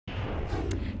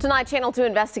Tonight, Channel 2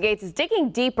 Investigates is digging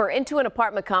deeper into an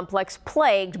apartment complex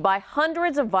plagued by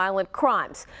hundreds of violent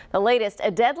crimes. The latest,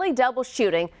 a deadly double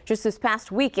shooting just this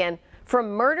past weekend, from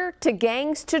murder to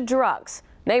gangs to drugs.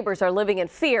 Neighbors are living in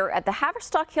fear at the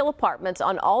Haverstock Hill Apartments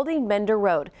on Aldine Mender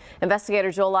Road.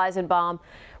 Investigator Joel Eisenbaum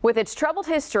with its troubled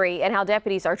history and how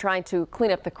deputies are trying to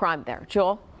clean up the crime there.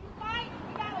 Joel?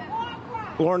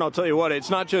 Lauren, I'll tell you what, it's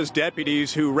not just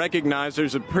deputies who recognize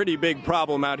there's a pretty big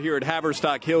problem out here at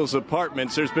Haverstock Hills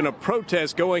Apartments. There's been a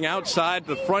protest going outside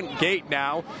the front gate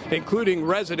now, including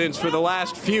residents for the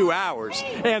last few hours.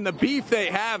 And the beef they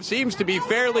have seems to be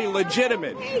fairly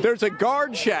legitimate. There's a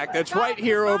guard shack that's right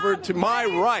here over to my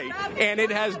right, and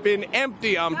it has been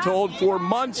empty, I'm told, for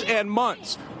months and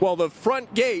months, while the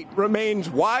front gate remains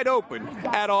wide open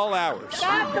at all hours.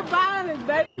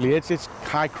 It's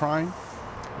high crime.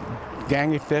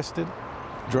 Gang infested,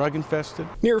 drug infested.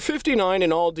 Near 59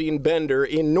 and Aldine Bender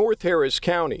in North Harris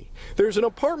County, there's an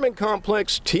apartment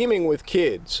complex teeming with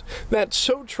kids that's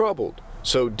so troubled,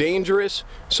 so dangerous,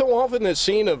 so often the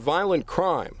scene of violent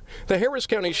crime. The Harris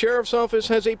County Sheriff's Office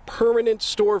has a permanent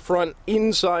storefront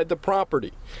inside the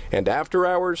property, and after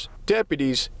hours,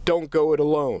 deputies don't go it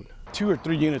alone. 2 or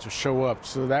 3 units will show up,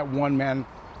 so that one-man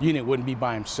unit wouldn't be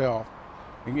by himself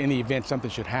in the event something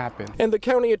should happen. And the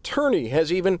county attorney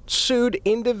has even sued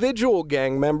individual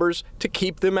gang members to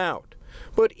keep them out.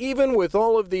 But even with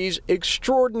all of these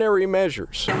extraordinary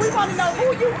measures, we want to know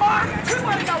who you are. We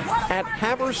want to know what. At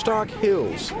Haverstock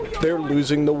Hills, they're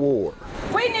losing the war.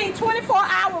 We need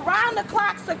 24-hour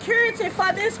round-the-clock security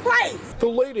for this place. The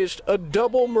latest, a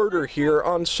double murder here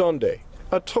on Sunday.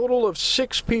 A total of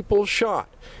 6 people shot.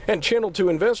 And Channel 2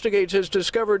 Investigates has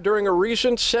discovered during a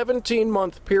recent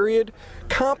 17-month period,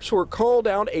 cops were called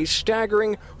out a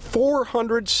staggering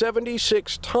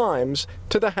 476 times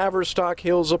to the Haverstock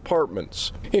Hills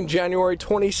Apartments. In January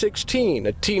 2016,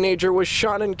 a teenager was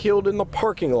shot and killed in the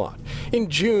parking lot. In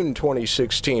June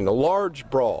 2016, a large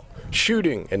brawl,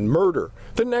 shooting and murder.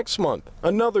 The next month,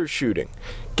 another shooting.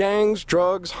 Gangs,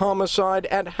 drugs, homicide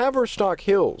at Haverstock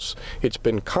Hills. It's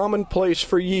been commonplace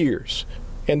for years,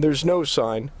 and there's no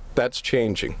sign that's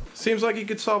changing. Seems like you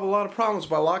could solve a lot of problems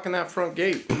by locking that front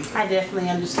gate. I definitely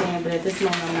understand, but at this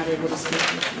moment I'm not able to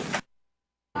speak.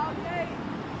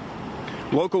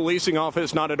 Local leasing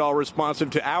office not at all responsive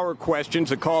to our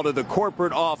questions. A call to the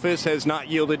corporate office has not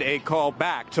yielded a call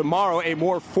back. Tomorrow, a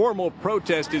more formal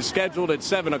protest is scheduled at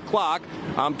 7 o'clock.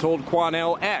 I'm told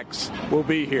Quanell X will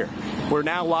be here. We're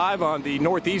now live on the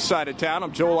northeast side of town.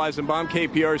 I'm Joel Eisenbaum,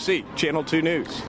 KPRC, Channel 2 News.